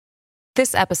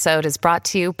This episode is brought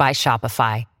to you by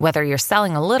Shopify. Whether you're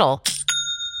selling a little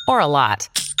or a lot,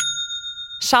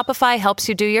 Shopify helps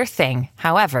you do your thing,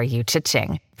 however you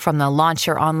cha-ching. From the launch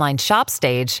your online shop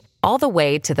stage, all the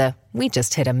way to the we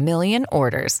just hit 1 million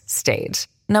orders stage.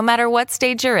 No matter what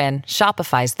stage you're in,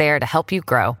 Shopify's there to help you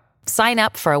grow. Sign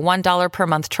up for a $1 per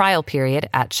month trial period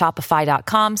at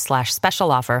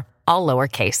shopify.com/special offer, all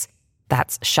lowercase.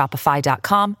 That's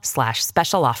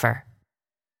shopify.com/special offer.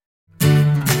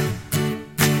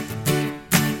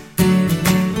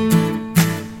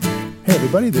 Hey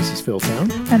everybody, this is Phil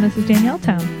Town. And this is Danielle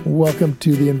Town. Welcome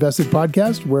to the Invested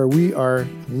Podcast, where we are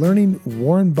learning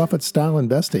Warren Buffett style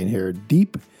investing here.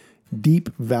 Deep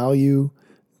value,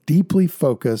 deeply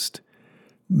focused,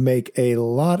 make a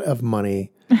lot of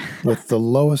money with the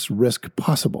lowest risk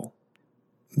possible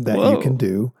that you can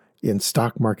do in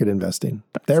stock market investing.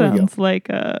 There we go. Sounds like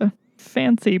a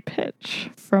fancy pitch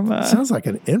from a... Sounds like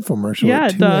an infomercial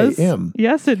at 2 a.m.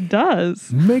 Yes, it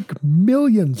does. Make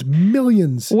millions.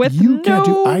 With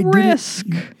no risk.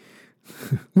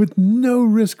 With no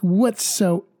risk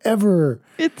whatsoever.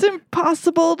 It's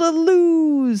impossible to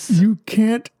lose. You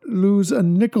can't lose a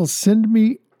nickel. Send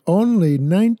me only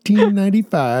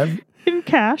 $19.95 in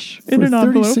cash, for in an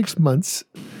envelope. 36 months.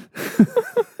 For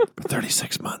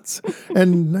 36 months.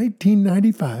 And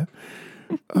 $19.95.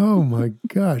 Oh my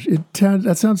gosh.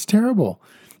 That sounds terrible.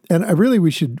 And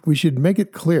we should make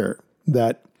it clear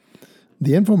that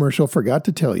the infomercial forgot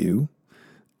to tell you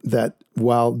that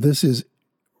while this is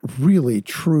really,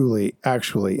 truly,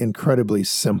 actually incredibly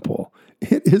simple,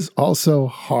 it is also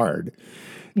hard.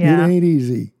 Yeah. It ain't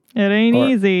easy. It ain't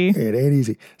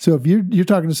easy. So if you're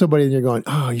talking to somebody and you're going,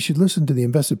 oh, you should listen to the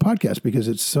Invested Podcast because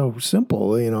it's so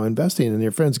simple, investing, and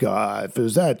your friends go, if it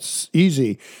was that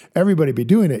easy, everybody be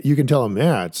doing it. You can tell them,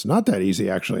 yeah, it's not that easy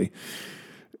actually.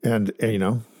 And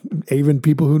even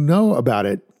people who know about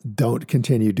it don't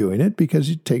continue doing it because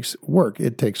it takes work.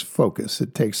 It takes focus.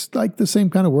 It takes like the same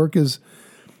kind of work as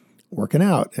working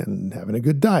out and having a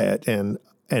good diet and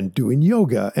doing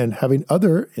yoga and having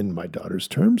other, in my daughter's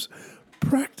terms,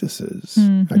 practices.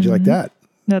 Mm-hmm. How'd you like that?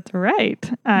 That's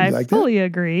right. I fully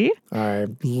agree. I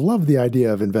love the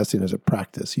idea of investing as a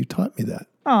practice. You taught me that.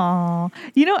 Aw.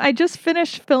 I just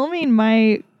finished filming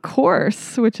my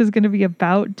course, which is going to be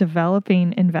about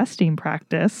developing investing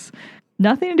practice.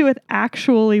 Nothing to do with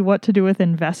actually what to do with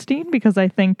investing, because I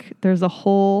think there's a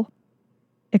whole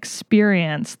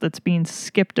experience that's being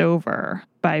skipped over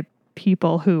by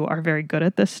people who are very good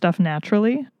at this stuff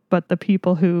naturally, but the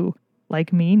people who,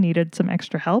 like me, needed some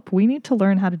extra help, we need to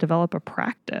learn how to develop a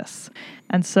practice.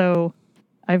 And so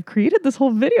I've created this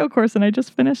whole video course, and I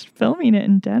just finished filming it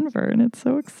in Denver, and it's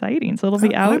so exciting. So it'll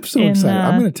be out. I'm so excited.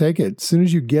 I'm going to take it. As soon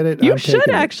as you get it, you should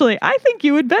actually. I think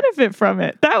you would benefit from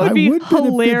it. That would be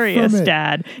hilarious,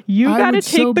 Dad. You got to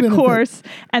take the course,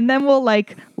 and then we'll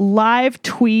live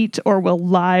tweet or we'll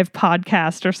live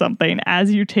podcast or something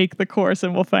as you take the course,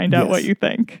 and we'll find out what you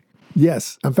think.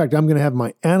 Yes. In fact, I'm going to have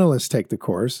my analyst take the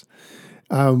course.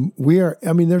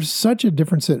 There's such a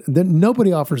difference that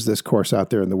nobody offers this course out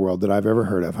there in the world that I've ever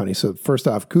heard of, honey. So first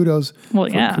off, kudos for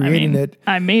creating it.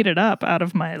 I made it up out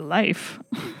of my life.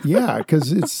 Yeah,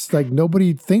 because it's like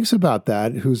nobody thinks about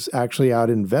that who's actually out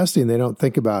investing. They don't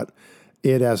think about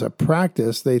it as a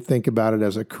practice. They think about it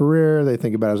as a career. They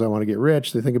think about it as I want to get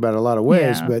rich. They think about it a lot of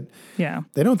ways, but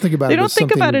they don't think about it as something.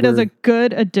 They don't think about it as a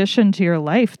good addition to your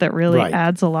life that really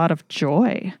adds a lot of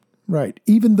joy. Right.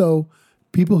 Even though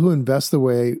people who invest the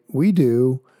way we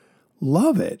do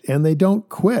love it and they don't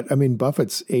quit. I mean,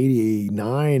 Buffett's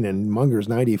 89 and Munger's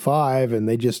 95 and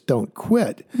they just don't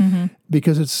quit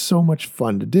because it's so much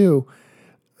fun to do.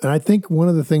 And I think one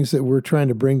of the things that we're trying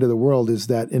to bring to the world is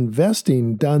that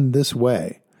investing done this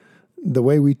way, the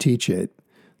way we teach it,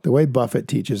 the way Buffett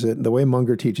teaches it, the way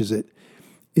Munger teaches it,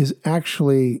 is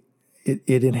actually,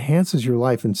 it enhances your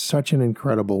life in such an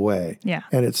incredible way. Yeah.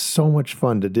 And it's so much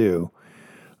fun to do.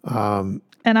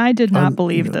 And I did not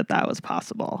believe that was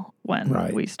possible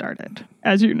when we started,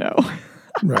 as you know.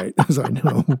 Right, as I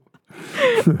know.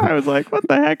 I was like, what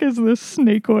the heck is this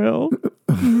snake oil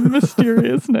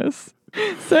mysteriousness?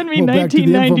 Send me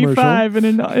 $19.95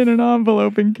 in an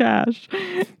envelope in cash.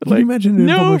 Can you imagine an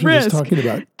infomercial just talking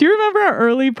about? Do you remember our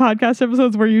early podcast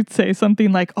episodes where you'd say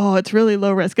something like, oh, it's really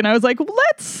low risk? And I was like,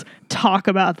 let's talk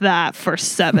about that for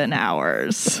 7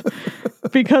 hours.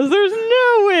 Because there's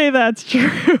no way that's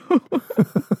true.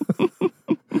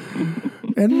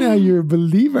 And now you're a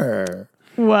believer.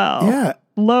 Well,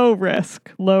 low risk.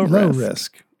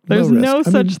 There's no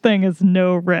such thing as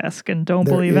no risk, and don't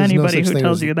believe anybody who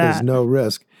tells you that. There's no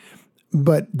risk.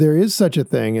 But there is such a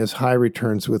thing as high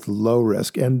returns with low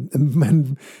risk.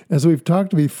 And as we've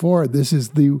talked before, this is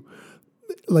the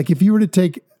like if you were to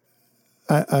take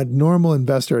a normal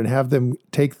investor and have them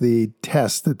take the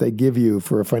test that they give you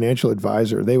for a financial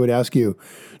advisor, they would ask you,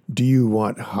 do you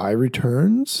want high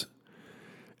returns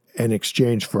in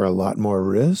exchange for a lot more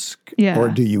risk? Yeah. Or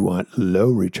do you want low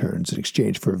returns in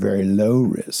exchange for very low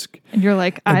risk? And you're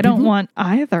like, I don't want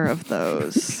either of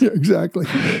those. Yeah, exactly.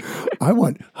 I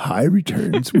want high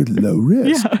returns with low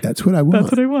risk. Yeah. That's what I want.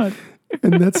 That's what I want.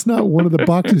 And that's not one of the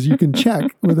boxes you can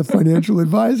check with a financial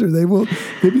advisor. They'd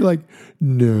be like,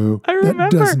 no, I remember,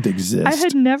 that doesn't exist. I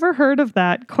had never heard of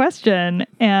that question.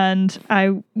 And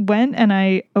I went and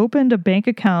I opened a bank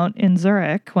account in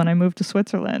Zurich when I moved to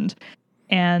Switzerland.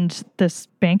 And this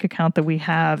bank account that we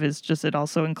have is just, it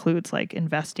also includes like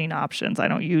investing options. I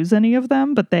don't use any of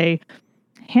them, but they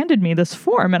handed me this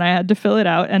form and I had to fill it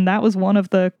out. And that was one of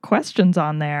the questions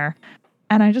on there.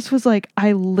 And I just was like,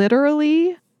 I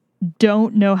literally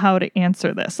don't know how to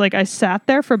answer this. Like I sat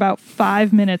there for about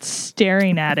 5 minutes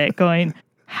staring at it going,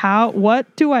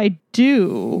 what do I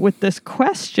do with this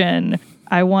question?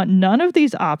 I want none of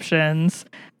these options.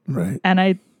 Right. And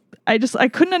I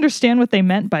couldn't understand what they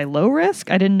meant by low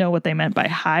risk. I didn't know what they meant by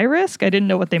high risk. I didn't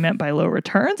know what they meant by low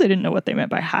returns. I didn't know what they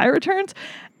meant by high returns.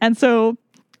 And so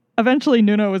eventually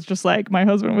Nuno was just like, my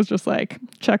husband was just like,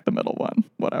 check the middle one,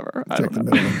 whatever. I don't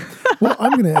know. Well,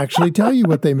 I'm going to actually tell you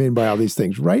what they mean by all these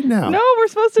things right now. No, we're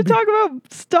supposed to talk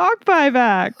about stock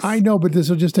buybacks. I know, but this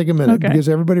will just take a minute because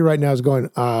everybody right now is going,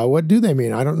 what do they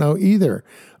mean? I don't know either.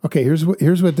 Okay, here's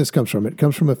what this comes from. It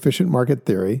comes from efficient market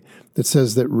theory that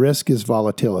says that risk is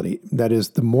volatility. That is,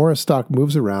 the more a stock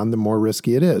moves around, the more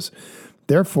risky it is.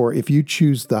 Therefore, if you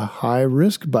choose the high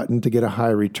risk button to get a high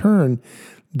return,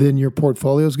 then your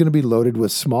portfolio is going to be loaded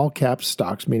with small cap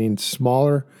stocks, meaning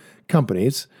smaller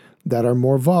companies that are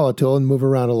more volatile and move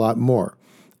around a lot more.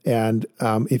 And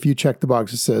if you check the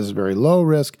box that says very low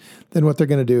risk, then what they're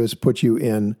going to do is put you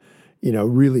in,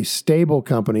 really stable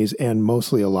companies and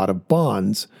mostly a lot of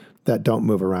bonds that don't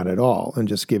move around at all and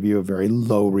just give you a very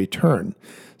low return.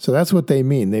 So that's what they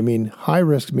mean. They mean high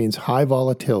risk means high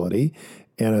volatility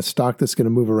and a stock that's going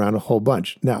to move around a whole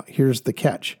bunch. Now, here's the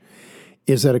catch,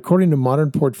 is that according to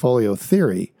modern portfolio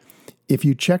theory, if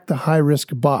you check the high risk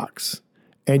box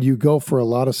and you go for a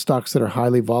lot of stocks that are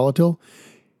highly volatile,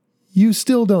 you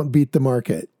still don't beat the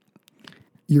market.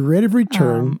 Your rate of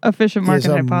return efficient market is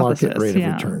a hypothesis. market rate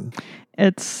of return.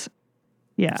 It's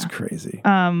crazy.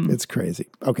 It's crazy.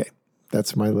 Okay,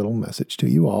 that's my little message to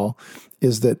you all,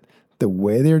 is that the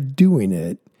way they're doing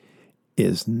it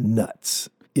is nuts.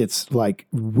 It's like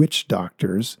witch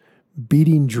doctors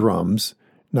beating drums,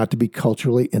 not to be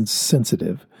culturally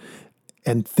insensitive,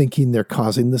 and thinking they're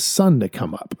causing the sun to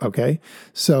come up, okay?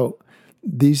 So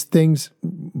these things,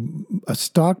 a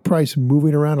stock price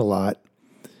moving around a lot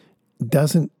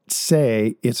doesn't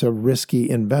say it's a risky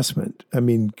investment. I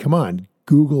mean, come on,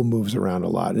 Google moves around a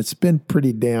lot. It's been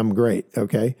pretty damn great,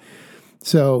 okay?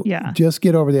 So just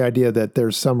get over the idea that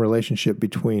there's some relationship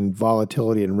between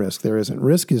volatility and risk. There isn't.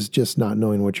 Risk is just not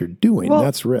knowing what you're doing. Well,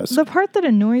 that's risk. The part that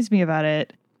annoys me about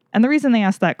it, and the reason they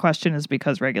asked that question is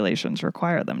because regulations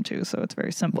require them to. So it's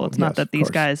very simple. It's not that these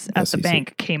guys at the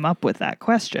bank came up with that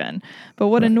question. But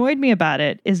what annoyed me about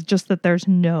it is just that there's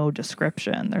no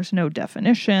description. There's no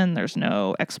definition. There's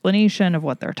no explanation of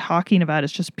what they're talking about.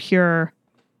 It's just pure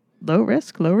low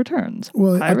risk, low returns.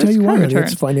 Well, I'll tell you why.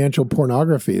 It's financial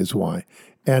pornography is why.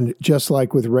 And just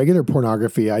like with regular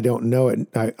pornography, I don't know it.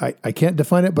 I can't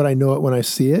define it, but I know it when I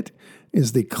see it,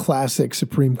 is the classic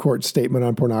Supreme Court statement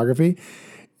on pornography.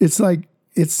 It's like,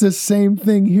 it's the same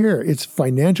thing here. It's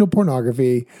financial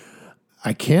pornography.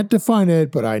 I can't define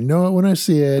it, but I know it when I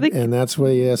see it, and that's why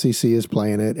the SEC is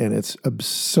playing it, and it's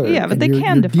absurd. Yeah, but and they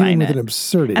can define it. Dealing with an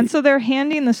absurdity. And so they're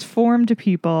handing this form to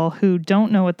people who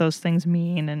don't know what those things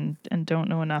mean and don't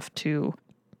know enough to,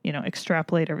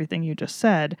 extrapolate everything you just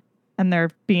said. And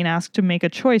they're being asked to make a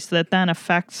choice that then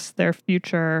affects their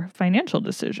future financial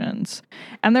decisions.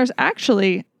 And there's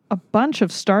actually a bunch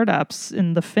of startups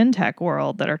in the fintech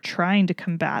world that are trying to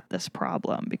combat this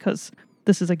problem because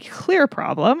this is a clear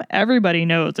problem. Everybody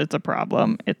knows it's a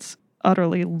problem. It's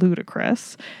utterly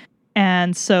ludicrous.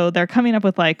 And so they're coming up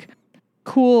with like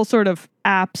cool sort of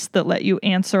apps that let you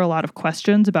answer a lot of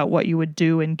questions about what you would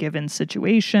do in given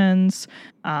situations,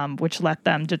 which let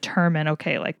them determine,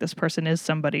 okay, like this person is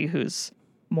somebody who's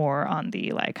more on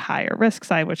the like higher risk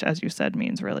side, which as you said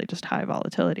means really just high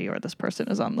volatility, or this person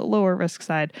is on the lower risk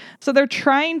side. So they're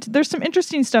there's some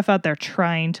interesting stuff out there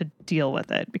trying to deal with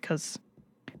it because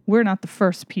we're not the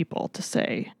first people to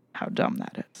say how dumb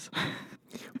that is.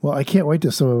 Well, I can't wait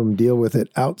till some of them deal with it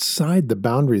outside the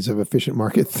boundaries of efficient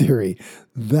market theory.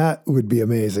 That would be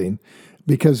amazing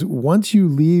because once you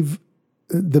leave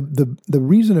the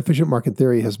reason efficient market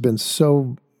theory has been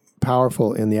so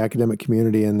powerful in the academic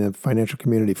community and the financial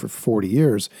community for 40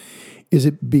 years is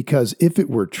it because if it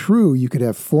were true, you could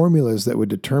have formulas that would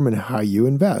determine how you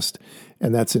invest.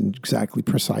 And that's exactly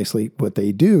precisely what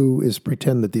they do, is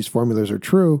pretend that these formulas are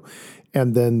true,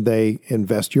 and then they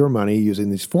invest your money using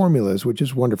these formulas, which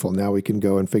is wonderful. Now we can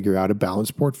go and figure out a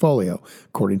balanced portfolio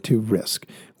according to risk,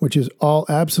 which is all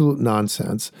absolute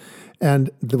nonsense. And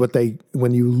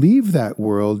when you leave that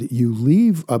world, you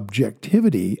leave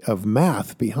objectivity of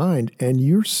math behind, and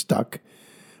you're stuck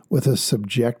with a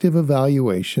subjective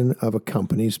evaluation of a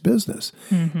company's business.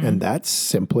 Mm-hmm. And that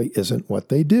simply isn't what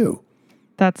they do.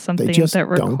 That's something They just that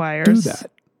requires don't do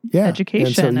that. Yeah.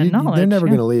 education and knowledge. They're never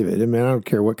going to leave it. I mean, I don't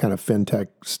care what kind of fintech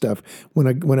stuff. When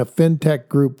a fintech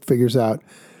group figures out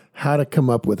how to come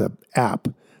up with an app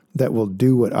that will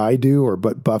do what I do or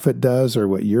what Buffett does or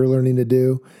what you're learning to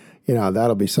do,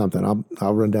 that'll be something.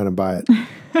 I'll run down and buy it.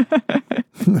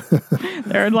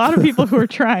 There are a lot of people who are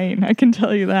trying. I can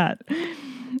tell you that.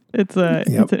 It's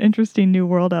an interesting new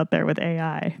world out there with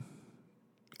AI.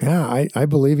 Yeah, I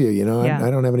believe you. I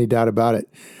don't have any doubt about it.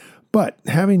 But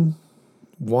having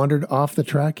wandered off the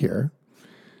track here,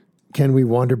 can we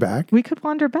wander back? We could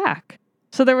wander back.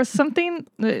 So there was something,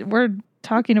 we're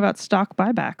talking about stock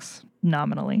buybacks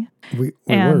nominally. We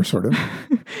were sort of.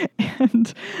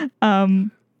 And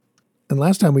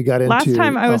last time we got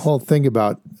into whole thing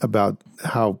about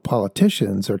how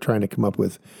politicians are trying to come up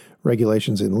with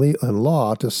regulations in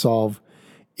law to solve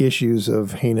issues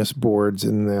of heinous boards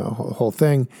and the whole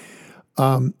thing.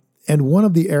 And one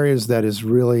of the areas that is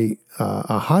really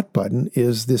a hot button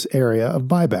is this area of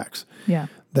buybacks. Yeah.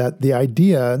 That the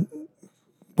idea,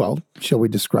 shall we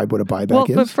describe what a buyback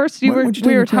is? But first we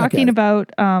were talking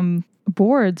about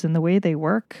boards and the way they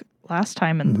work last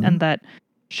time, and that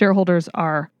shareholders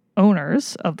are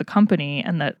owners of the company,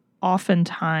 and that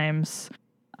oftentimes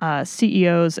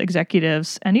CEOs,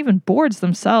 executives, and even boards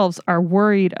themselves are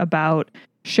worried about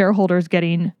shareholders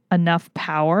getting enough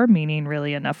power, meaning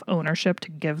really enough ownership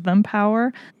to give them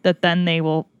power, that then they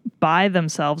will buy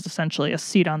themselves essentially a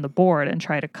seat on the board and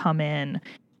try to come in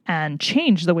and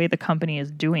change the way the company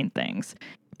is doing things.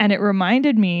 And it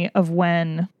reminded me of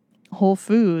when Whole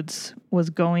Foods was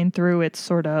going through its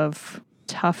sort of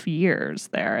tough years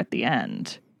there at the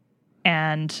end.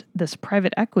 And this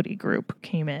private equity group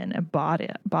came in and bought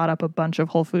up a bunch of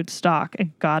Whole Foods stock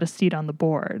and got a seat on the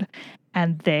board.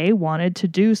 And they wanted to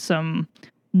do some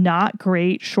not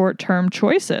great short-term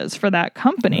choices for that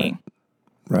company.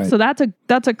 Right. So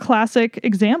that's a classic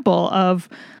example of,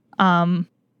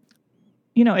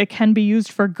 it can be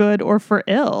used for good or for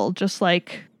ill, just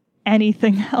like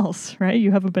anything else, right?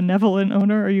 You have a benevolent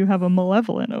owner or you have a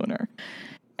malevolent owner.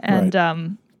 And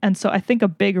right. And so I think a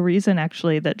big reason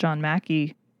actually that John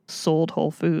Mackey sold Whole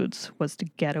Foods was to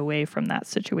get away from that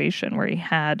situation where he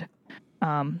had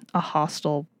a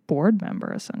hostile board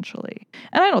member essentially.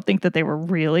 And I don't think that they were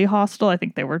really hostile. I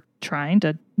think they were trying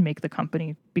to make the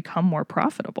company become more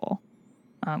profitable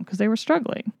because they were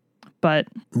struggling. But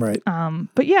right.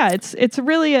 But yeah, it's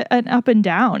really an up and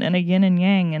down and a yin and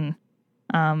yang,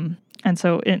 and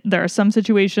so there are some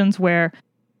situations where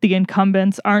the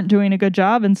incumbents aren't doing a good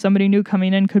job and somebody new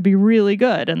coming in could be really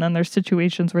good. And then there's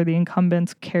situations where the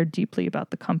incumbents care deeply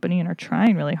about the company and are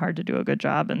trying really hard to do a good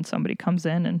job, and somebody comes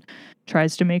in and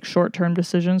tries to make short-term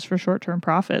decisions for short-term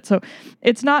profit. So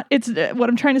what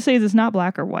I'm trying to say is it's not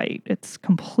black or white. It's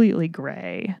completely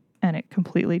gray, and it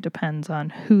completely depends on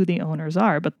who the owners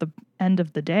are. But the end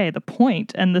of the day, the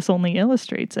point, and this only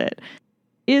illustrates it,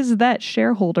 is that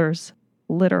shareholders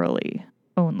literally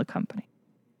own the company.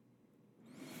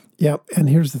 Yeah, and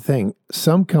here's the thing.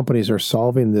 Some companies are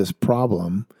solving this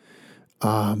problem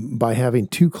by having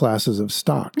two classes of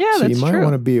stock. Yeah, so that's you might true.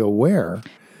 want to be aware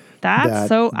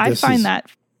I find that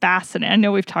fascinating. I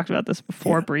know we've talked about this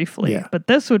before briefly, but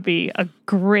this would be a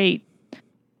great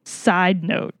side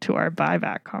note to our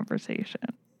buyback conversation.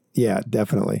 Yeah,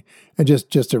 definitely. And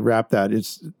just to wrap that,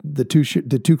 it's the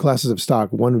two classes of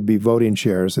stock. One would be voting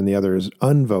shares and the other is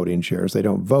unvoting shares. They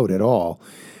don't vote at all.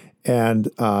 And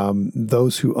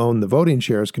those who own the voting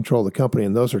shares control the company,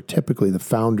 and those are typically the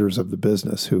founders of the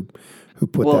business who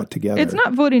put that together. It's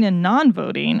not voting and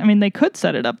non-voting. I mean, they could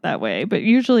set it up that way, but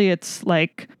usually it's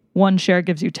like one share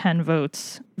gives you 10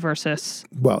 votes versus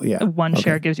one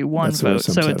share gives you one vote.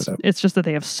 So it's just that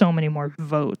they have so many more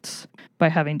votes by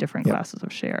having different classes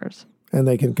of shares. And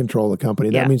they can control the company.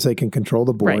 That means they can control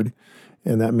the board. Right.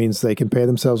 And that means they can pay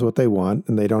themselves what they want,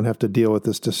 and they don't have to deal with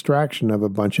this distraction of a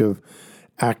bunch of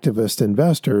activist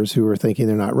investors who are thinking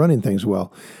they're not running things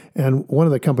well. And one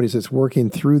of the companies that's working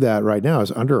through that right now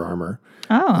is Under Armour.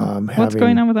 What's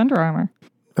going on with Under Armour?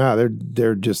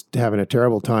 they're just having a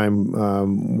terrible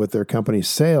time with their company's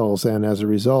sales, and as a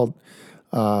result,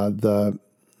 the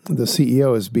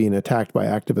CEO is being attacked by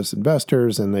activist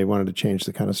investors, and they wanted to change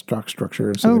the kind of stock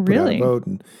structure, so they put out a vote.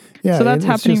 And so that's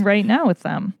happening right now with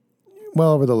them.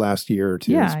 Well, over the last year or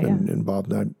two, it's been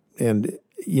involved in that, and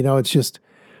it's just.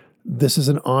 This is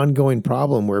an ongoing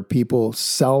problem where people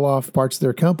sell off parts of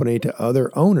their company to other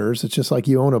owners. It's just like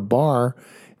you own a bar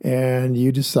and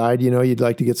you decide, you'd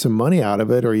like to get some money out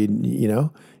of it, or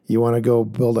you want to go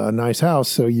build a nice house.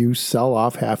 So you sell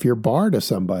off half your bar to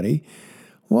somebody.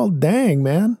 Well, dang,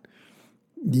 man,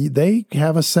 they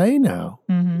have a say now.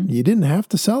 Mm-hmm. You didn't have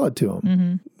to sell it to them.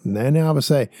 Mm-hmm. And they now have a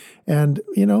say. And,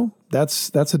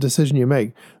 that's a decision you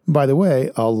make. By the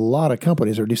way, a lot of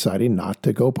companies are deciding not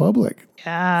to go public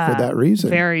for that reason.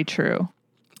 Very true.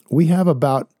 We have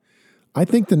I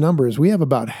think the number is we have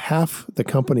about half the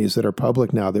companies that are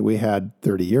public now that we had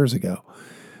 30 years ago.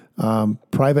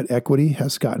 Private equity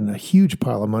has gotten a huge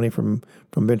pile of money from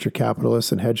venture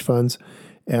capitalists and hedge funds,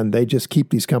 and they just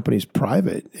keep these companies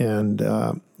private. And,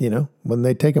 when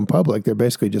they take them public, they're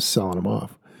basically just selling them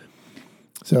off.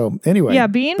 So anyway,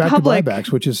 being back public, to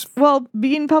buybacks, which is... Well,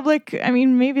 being public, I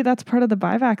mean, maybe that's part of the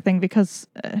buyback thing, because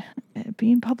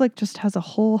being public just has a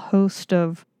whole host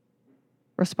of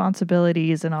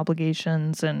responsibilities and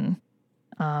obligations and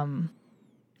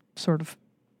sort of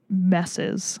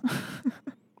messes.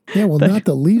 Yeah, well, not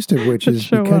the least of which is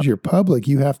because you're public,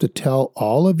 you have to tell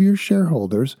all of your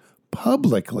shareholders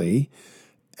publicly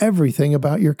everything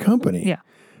about your company. Yeah.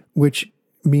 Which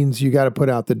means you got to put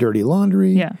out the dirty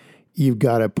laundry. Yeah. You've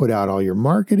got to put out all your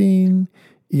marketing.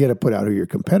 You got to put out who your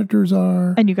competitors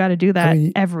are. And you got to do that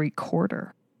every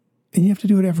quarter. And you have to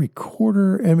do it every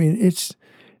quarter. I mean, it's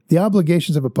the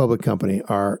obligations of a public company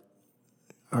are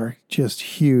just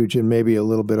huge and maybe a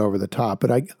little bit over the top.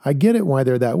 But I get it why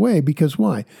they're that way, because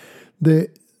why? The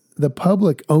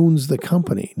public owns the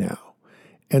company now.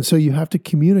 And so you have to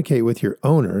communicate with your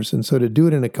owners. And so to do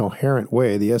it in a coherent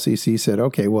way, the SEC said,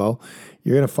 okay, well,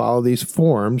 you're going to follow these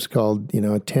forms called, a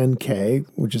 10K,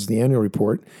 which is the annual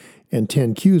report, and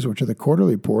 10Qs, which are the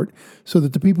quarterly report, so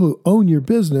that the people who own your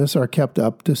business are kept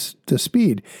up to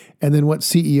speed. And then what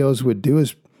CEOs would do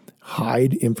is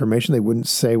hide information. They wouldn't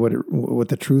say what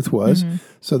the truth was. Mm-hmm.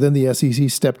 So then the SEC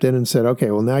stepped in and said,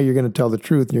 okay, well, now you're going to tell the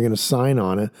truth, and you're going to sign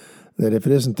on it, that if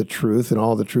it isn't the truth and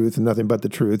all the truth and nothing but the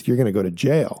truth, you're going to go to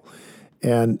jail.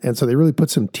 And so they really put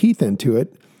some teeth into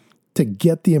it to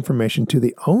get the information to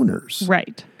the owners.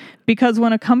 Right. Because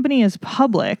when a company is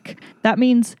public, that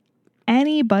means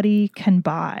anybody can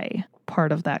buy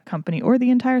part of that company or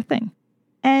the entire thing.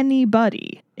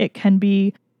 Anybody. It can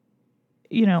be,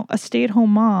 a stay-at-home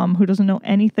mom who doesn't know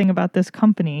anything about this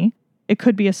company. It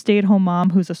could be a stay-at-home mom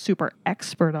who's a super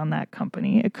expert on that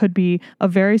company. It could be a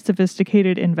very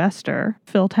sophisticated investor.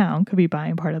 Phil Town could be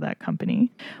buying part of that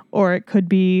company. Or it could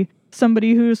be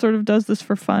somebody who sort of does this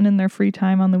for fun in their free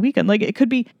time on the weekend. Like, it could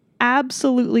be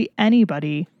absolutely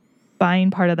anybody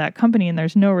buying part of that company, and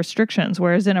there's no restrictions.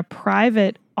 Whereas in a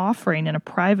private offering, in a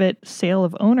private sale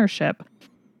of ownership,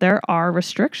 there are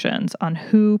restrictions on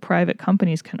who private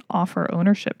companies can offer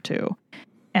ownership to.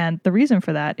 And the reason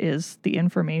for that is the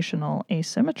informational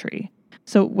asymmetry.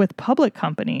 So with public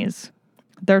companies,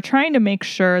 they're trying to make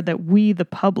sure that we, the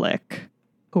public,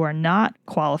 who are not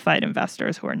qualified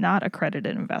investors, who are not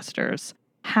accredited investors,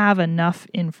 have enough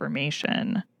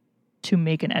information to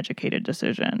make an educated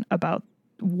decision about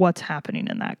what's happening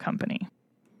in that company.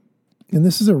 And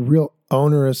this is a real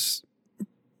onerous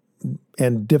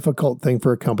and difficult thing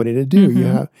for a company to do. Mm-hmm. You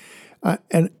have...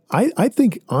 and I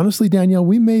think, honestly, Danielle,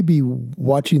 we may be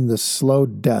watching the slow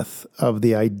death of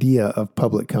the idea of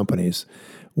public companies.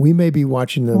 We may be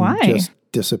watching them just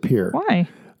disappear. Why?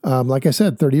 Like I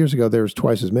said, 30 years ago, there was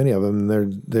twice as many of them.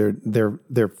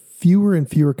 There fewer and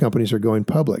fewer companies are going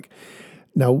public.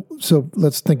 Now, so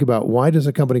let's think about, why does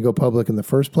a company go public in the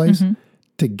first place? Mm-hmm.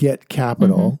 To get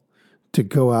capital, to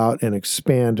go out and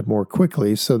expand more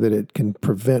quickly so that it can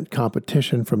prevent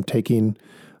competition from getting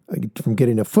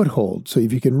a foothold. So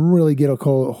if you can really get a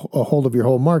hold of your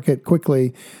whole market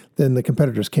quickly, then the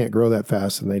competitors can't grow that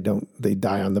fast, and they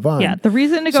die on the vine. Yeah, the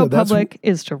reason to go public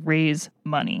is to raise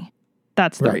money.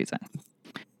 That's the reason.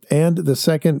 And the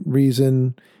second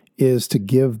reason is to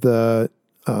give the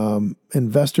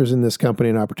investors in this company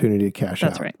an opportunity to cash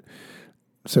out. That's right.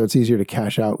 So it's easier to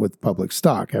cash out with public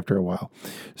stock after a while.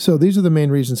 So these are the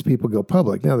main reasons people go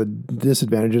public. Now, the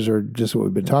disadvantages are just what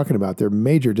we've been talking about. They're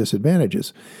major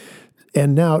disadvantages.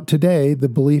 And now today, the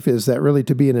belief is that really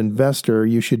to be an investor,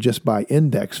 you should just buy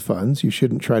index funds. You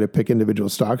shouldn't try to pick individual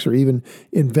stocks or even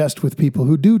invest with people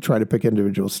who do try to pick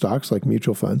individual stocks like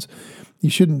mutual funds. You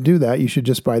shouldn't do that. You should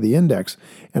just buy the index.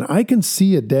 And I can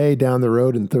see a day down the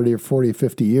road in 30 or 40,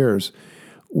 50 years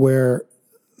where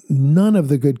none of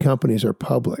the good companies are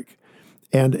public.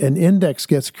 And an index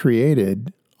gets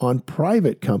created on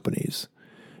private companies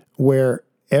where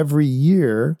every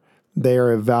year they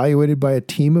are evaluated by a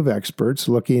team of experts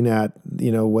looking at,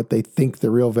 what they think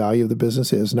the real value of the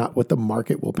business is, not what the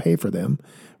market will pay for them,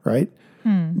 right?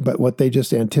 But what they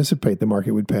just anticipate the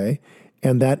market would pay.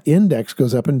 And that index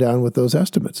goes up and down with those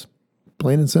estimates,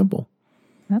 plain and simple.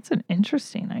 That's an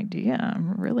interesting idea.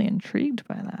 I'm really intrigued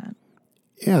by that.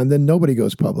 Yeah, and then nobody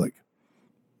goes public.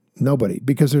 Nobody,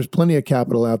 because there's plenty of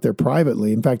capital out there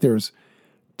privately. In fact, there's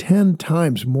 10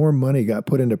 times more money got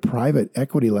put into private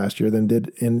equity last year than did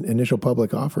in initial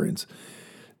public offerings.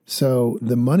 So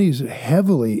the money's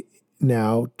heavily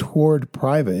now toward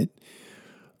private.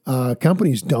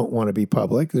 Companies don't want to be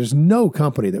public. There's no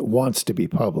company that wants to be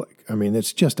public. I mean,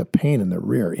 it's just a pain in the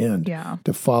rear end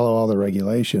to follow all the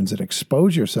regulations and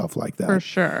expose yourself like that. For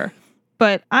sure.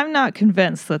 But I'm not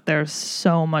convinced that there's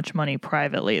so much money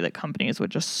privately that companies would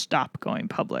just stop going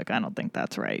public. I don't think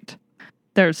that's right.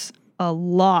 There's a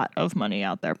lot of money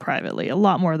out there privately, a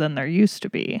lot more than there used to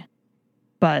be,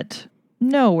 but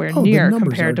nowhere near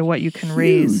compared to what you can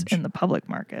raise in the public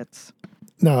markets.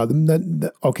 No,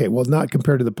 okay, well, not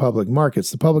compared to the public markets.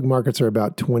 The public markets are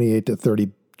about $28 to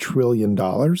 $30 trillion.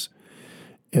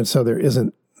 And so there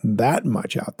isn't that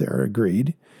much out there,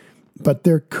 agreed. But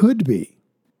there could be.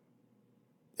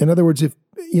 In other words, if,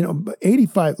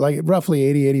 roughly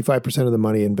 85% of the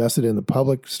money invested in the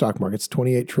public stock markets,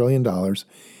 $28 trillion,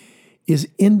 is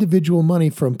individual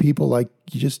money from people like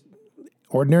just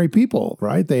ordinary people,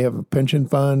 right? They have a pension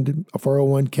fund, a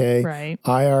 401k, right,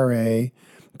 IRA.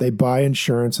 They buy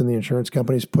insurance, and the insurance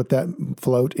companies put that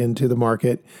float into the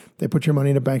market. They put your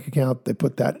money in a bank account. They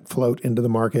put that float into the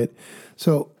market.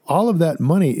 So all of that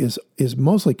money is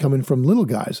mostly coming from little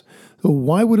guys. So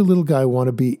why would a little guy want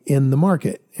to be in the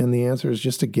market? And the answer is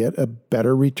just to get a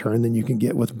better return than you can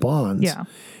get with bonds. Yeah.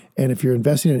 And if you're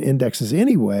investing in indexes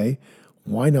anyway,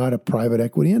 why not a private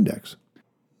equity index?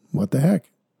 What the heck?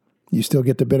 You still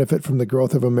get to benefit from the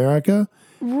growth of America.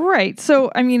 Right.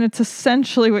 So, I mean, it's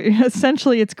essentially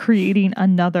it's creating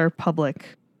another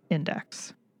public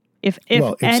index. If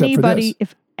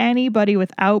anybody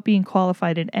without being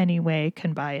qualified in any way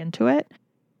can buy into it,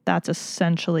 that's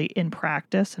essentially in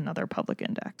practice another public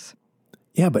index.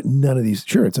 Yeah, but none of these,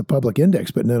 sure, it's a public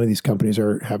index, but none of these companies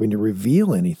are having to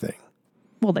reveal anything.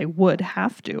 Well, they would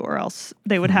have to, or else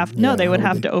they would have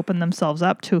to open themselves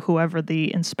up to whoever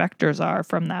the inspectors are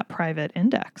from that private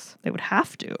index. They would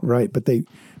have to. Right,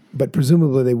 but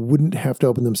presumably they wouldn't have to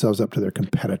open themselves up to their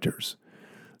competitors.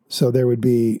 So there would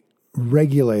be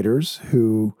regulators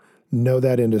who know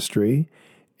that industry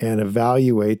and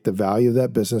evaluate the value of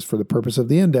that business for the purpose of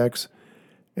the index.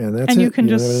 And that's you can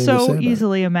just so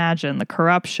easily imagine the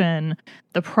corruption,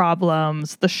 the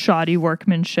problems, the shoddy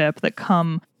workmanship that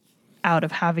come out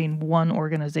of having one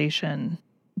organization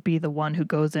be the one who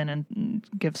goes in and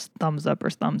gives thumbs up or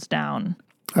thumbs down.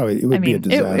 Oh, it would be a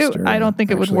disaster. I don't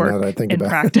think it would work in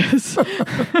practice.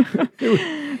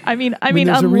 I mean,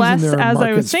 unless, as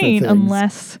I was saying,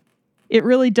 unless it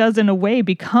really does in a way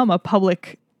become a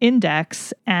public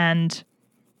index and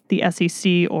the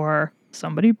SEC or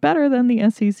somebody better than the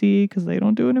SEC, because they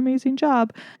don't do an amazing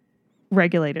job,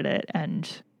 regulated it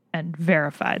and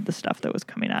verified the stuff that was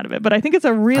coming out of it. But I think it's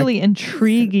a really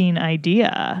intriguing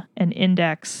idea, an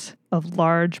index of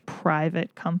large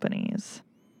private companies.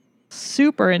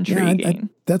 Super intriguing.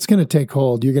 That's going to take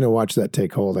hold. You're going to watch that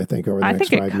take hold, I think, over the next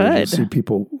 5 years. You'll see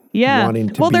people wanting to be in that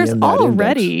index. Well, there's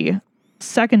already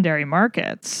secondary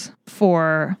markets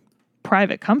for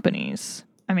private companies.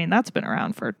 I mean, that's been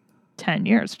around for 10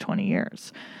 years, 20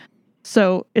 years.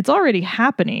 So it's already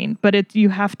happening, but you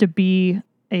have to be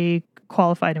a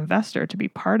qualified investor to be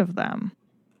part of them.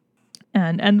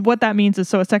 And what that means is,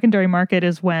 so a secondary market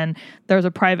is when there's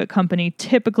a private company.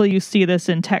 Typically you see this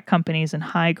in tech companies and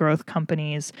high growth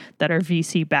companies that are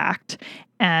VC backed,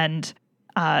 and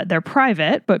they're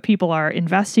private, but people are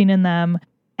investing in them,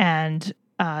 and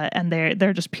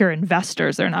they're just pure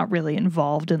investors. They're not really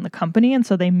involved in the company, and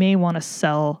so they may want to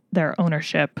sell their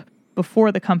ownership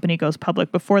before the company goes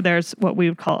public, before there's what we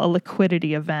would call a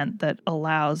liquidity event that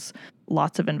allows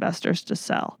lots of investors to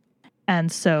sell. And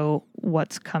so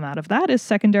what's come out of that is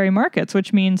secondary markets,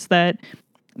 which means that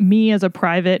me as a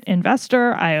private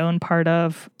investor, I own part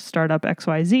of startup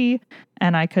XYZ,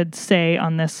 and I could say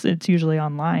on this, it's usually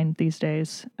online these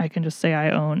days, I can just say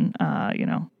I own,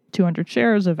 200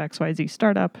 shares of XYZ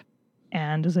startup,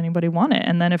 and does anybody want it?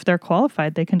 And then if they're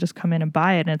qualified, they can just come in and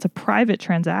buy it, and it's a private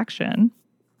transaction,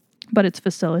 but it's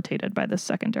facilitated by this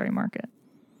secondary market.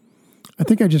 I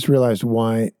think I just realized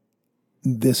why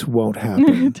this won't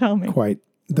happen Tell me. quite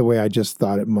the way I just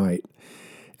thought it might.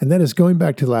 And that is going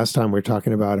back to the last time we were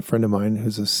talking about a friend of mine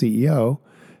who's a CEO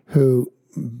who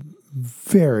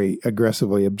very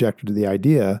aggressively objected to the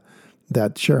idea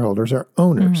that shareholders are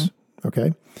owners,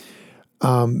 okay?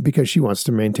 Because she wants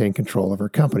to maintain control of her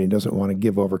company, doesn't want to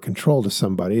give over control to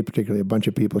somebody, particularly a bunch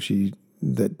of people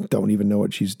that don't even know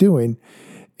what she's doing.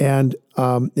 And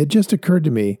it just occurred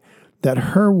to me that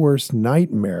her worst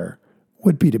nightmare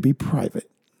would be to be private.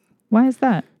 Why is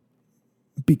that?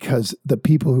 Because the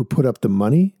people who put up the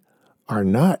money are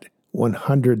not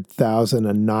 100,000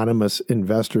 anonymous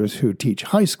investors who teach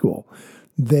high school.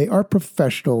 They are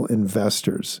professional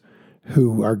investors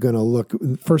who are going to look,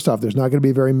 first off, there's not going to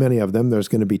be very many of them. There's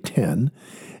going to be 10,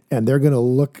 and they're going to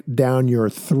look down your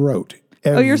throat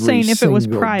every You're saying if it was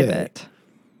single private. day.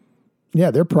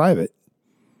 Yeah, they're private.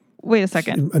 Wait a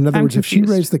second. In other I'm words, if she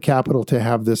confused. raised the capital to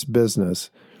have this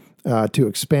business to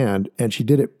expand, and she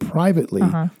did it privately,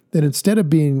 then instead of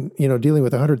being, dealing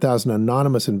with 100,000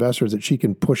 anonymous investors that she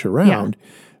can push around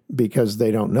because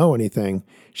they don't know anything,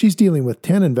 she's dealing with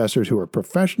 10 investors who are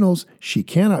professionals. She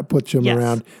cannot put them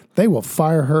around. They will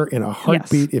fire her in a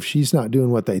heartbeat if she's not doing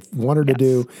what they want her to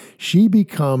do. She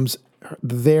becomes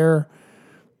their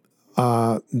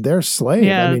slave.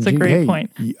 Yeah, that's a great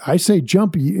point. I say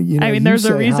jump. There's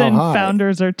a reason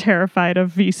founders are terrified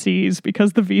of VCs,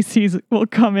 because the VCs will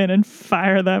come in and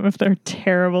fire them if they're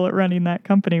terrible at running that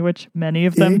company, which many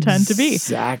of them tend to be.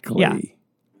 Exactly.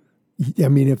 Yeah. I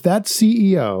mean, if that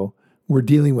CEO were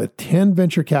dealing with 10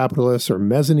 venture capitalists or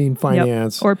mezzanine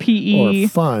finance or PE or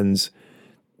funds,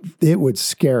 it would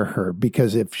scare her,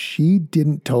 because if she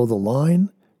didn't toe the line,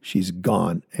 she's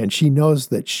gone. And she knows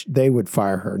that they would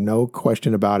fire her, no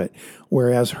question about it.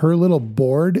 Whereas her little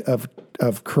board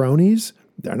of cronies,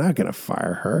 they're not going to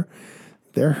fire her.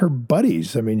 They're her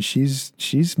buddies. I mean, she's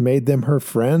made them her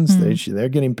friends. They're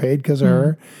getting paid because of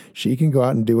her. She can go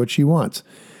out and do what she wants.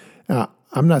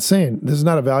 I'm not saying this is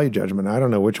not a value judgment. I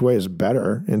don't know which way is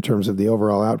better in terms of the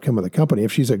overall outcome of the company.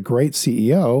 If she's a great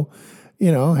CEO,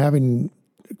 having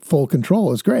full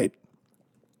control is great.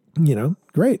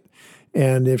 Great.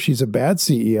 And if she's a bad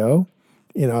CEO,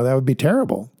 that would be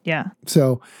terrible. Yeah.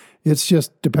 So it's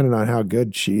just dependent on how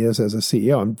good she is as a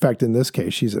CEO. In fact, in this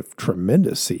case, she's a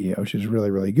tremendous CEO. She's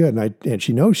really, really good. And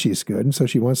she knows she's good. And so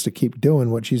she wants to keep doing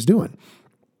what she's doing.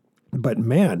 But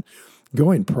man,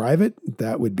 going private,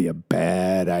 that would be a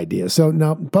bad idea. So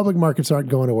now public markets aren't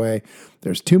going away.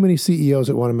 There's too many CEOs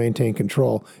that want to maintain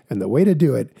control. And the way to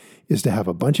do it is to have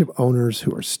a bunch of owners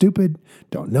who are stupid,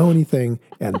 don't know anything,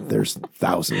 and there's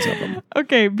thousands of them.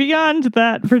 Okay, beyond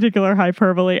that particular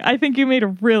hyperbole, I think you made a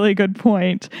really good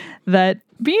point that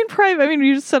being private,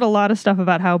 you just said a lot of stuff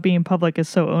about how being public is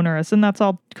so onerous, and that's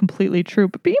all completely true.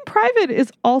 But being private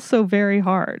is also very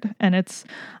hard. And it's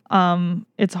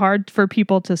hard for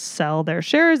people to sell their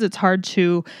shares. It's hard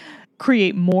to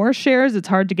create more shares. It's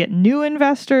hard to get new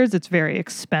investors. It's very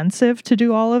expensive to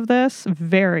do all of this,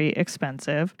 very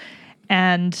expensive.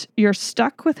 And you're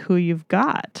stuck with who you've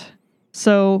got.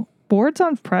 So boards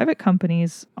on private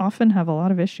companies often have a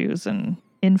lot of issues and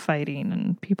infighting,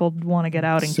 and people want to get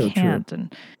out and can't. True.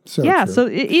 And so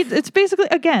it's basically,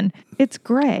 again, it's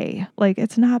gray. Like,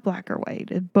 it's not black or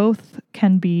white. Both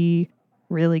can be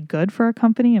really good for a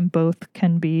company, and both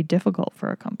can be difficult for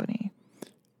a company.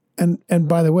 And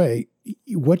by the way,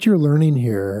 what you're learning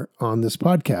here on this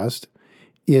podcast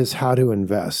is how to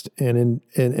invest. And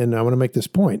I want to make this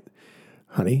point,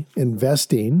 honey.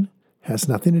 Investing has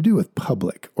nothing to do with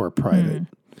public or private.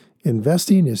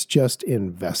 Investing is just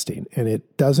investing. And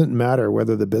it doesn't matter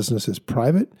whether the business is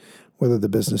private, whether the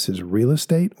business is real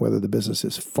estate, whether the business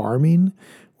is farming,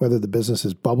 whether the business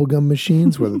is bubblegum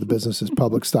machines, whether the business is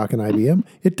public stock and IBM.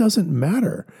 It doesn't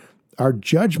matter. Our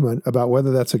judgment about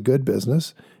whether that's a good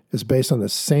business is based on the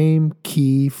same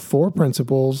key 4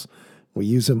 principles. We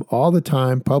use them all the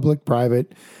time, public,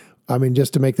 private.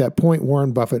 Just to make that point,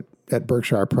 Warren Buffett at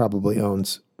Berkshire probably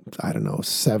owns,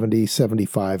 70,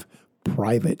 75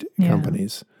 private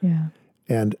companies. Yeah.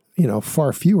 And,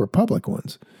 far fewer public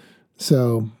ones.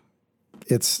 So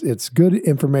it's good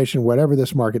information. Whatever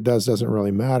this market does doesn't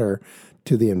really matter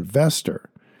to the investor.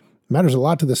 It matters a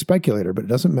lot to the speculator, but it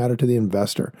doesn't matter to the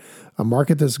investor. A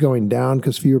market that's going down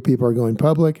because fewer people are going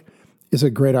public is a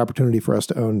great opportunity for us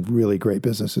to own really great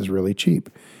businesses really cheap.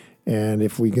 And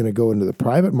if we're going to go into the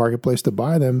private marketplace to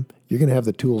buy them, you're going to have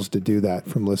the tools to do that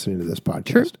from listening to this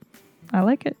podcast. True. I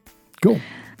like it. Cool.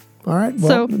 All right.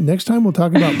 Well, next time we'll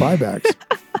talk about buybacks.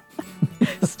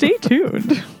 Stay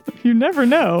tuned. You never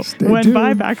know when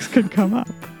buybacks could come up.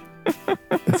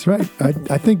 That's right.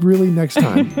 I think really next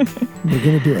time we're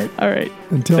going to do it. All right.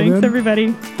 Until Thanks, then,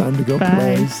 everybody. Time to go Bye.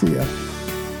 play. See ya.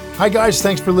 Hi, guys.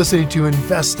 Thanks for listening to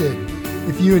Invested.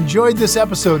 If you enjoyed this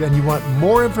episode and you want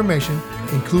more information,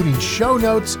 including show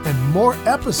notes and more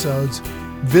episodes,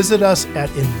 visit us at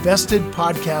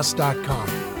investedpodcast.com.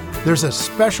 There's a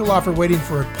special offer waiting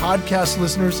for podcast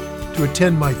listeners to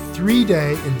attend my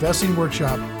 3-day investing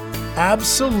workshop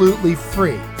absolutely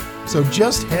free. So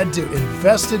just head to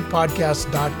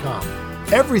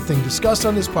investedpodcast.com. Everything discussed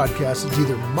on this podcast is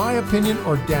either my opinion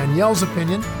or Danielle's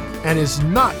opinion and is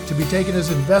not to be taken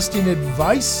as investing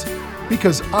advice,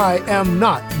 because I am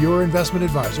not your investment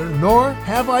advisor, nor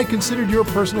have I considered your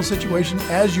personal situation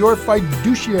as your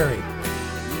fiduciary.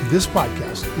 This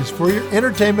podcast is for your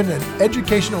entertainment and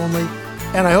education only,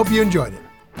 and I hope you enjoyed it.